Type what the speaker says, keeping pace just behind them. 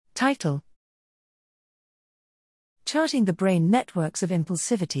Title: Charting the Brain Networks of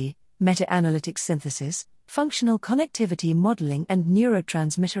Impulsivity, Meta-analytic Synthesis, Functional Connectivity Modeling and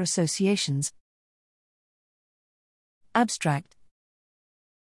Neurotransmitter Associations. Abstract: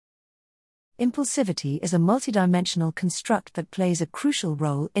 Impulsivity is a multidimensional construct that plays a crucial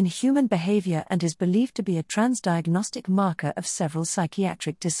role in human behavior and is believed to be a transdiagnostic marker of several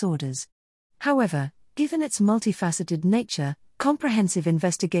psychiatric disorders. However, given its multifaceted nature, comprehensive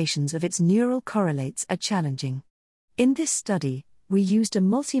investigations of its neural correlates are challenging. In this study, we used a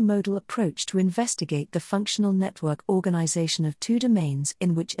multimodal approach to investigate the functional network organization of two domains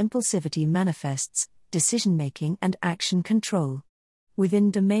in which impulsivity manifests: decision-making and action control.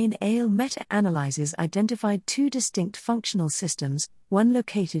 Within domain A, meta-analyses identified two distinct functional systems, one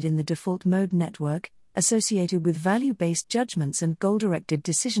located in the default mode network, associated with value-based judgments and goal-directed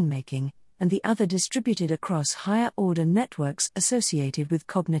decision-making, and the other distributed across higher-order networks associated with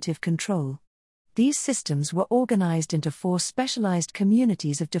cognitive control. These systems were organized into four specialized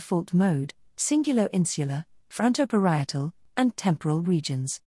communities of default mode: singulo-insular, frontoparietal, and temporal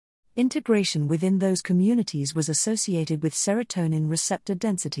regions. Integration within those communities was associated with serotonin receptor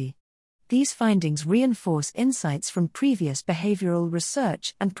density. These findings reinforce insights from previous behavioral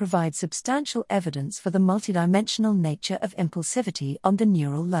research and provide substantial evidence for the multidimensional nature of impulsivity on the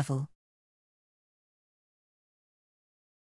neural level.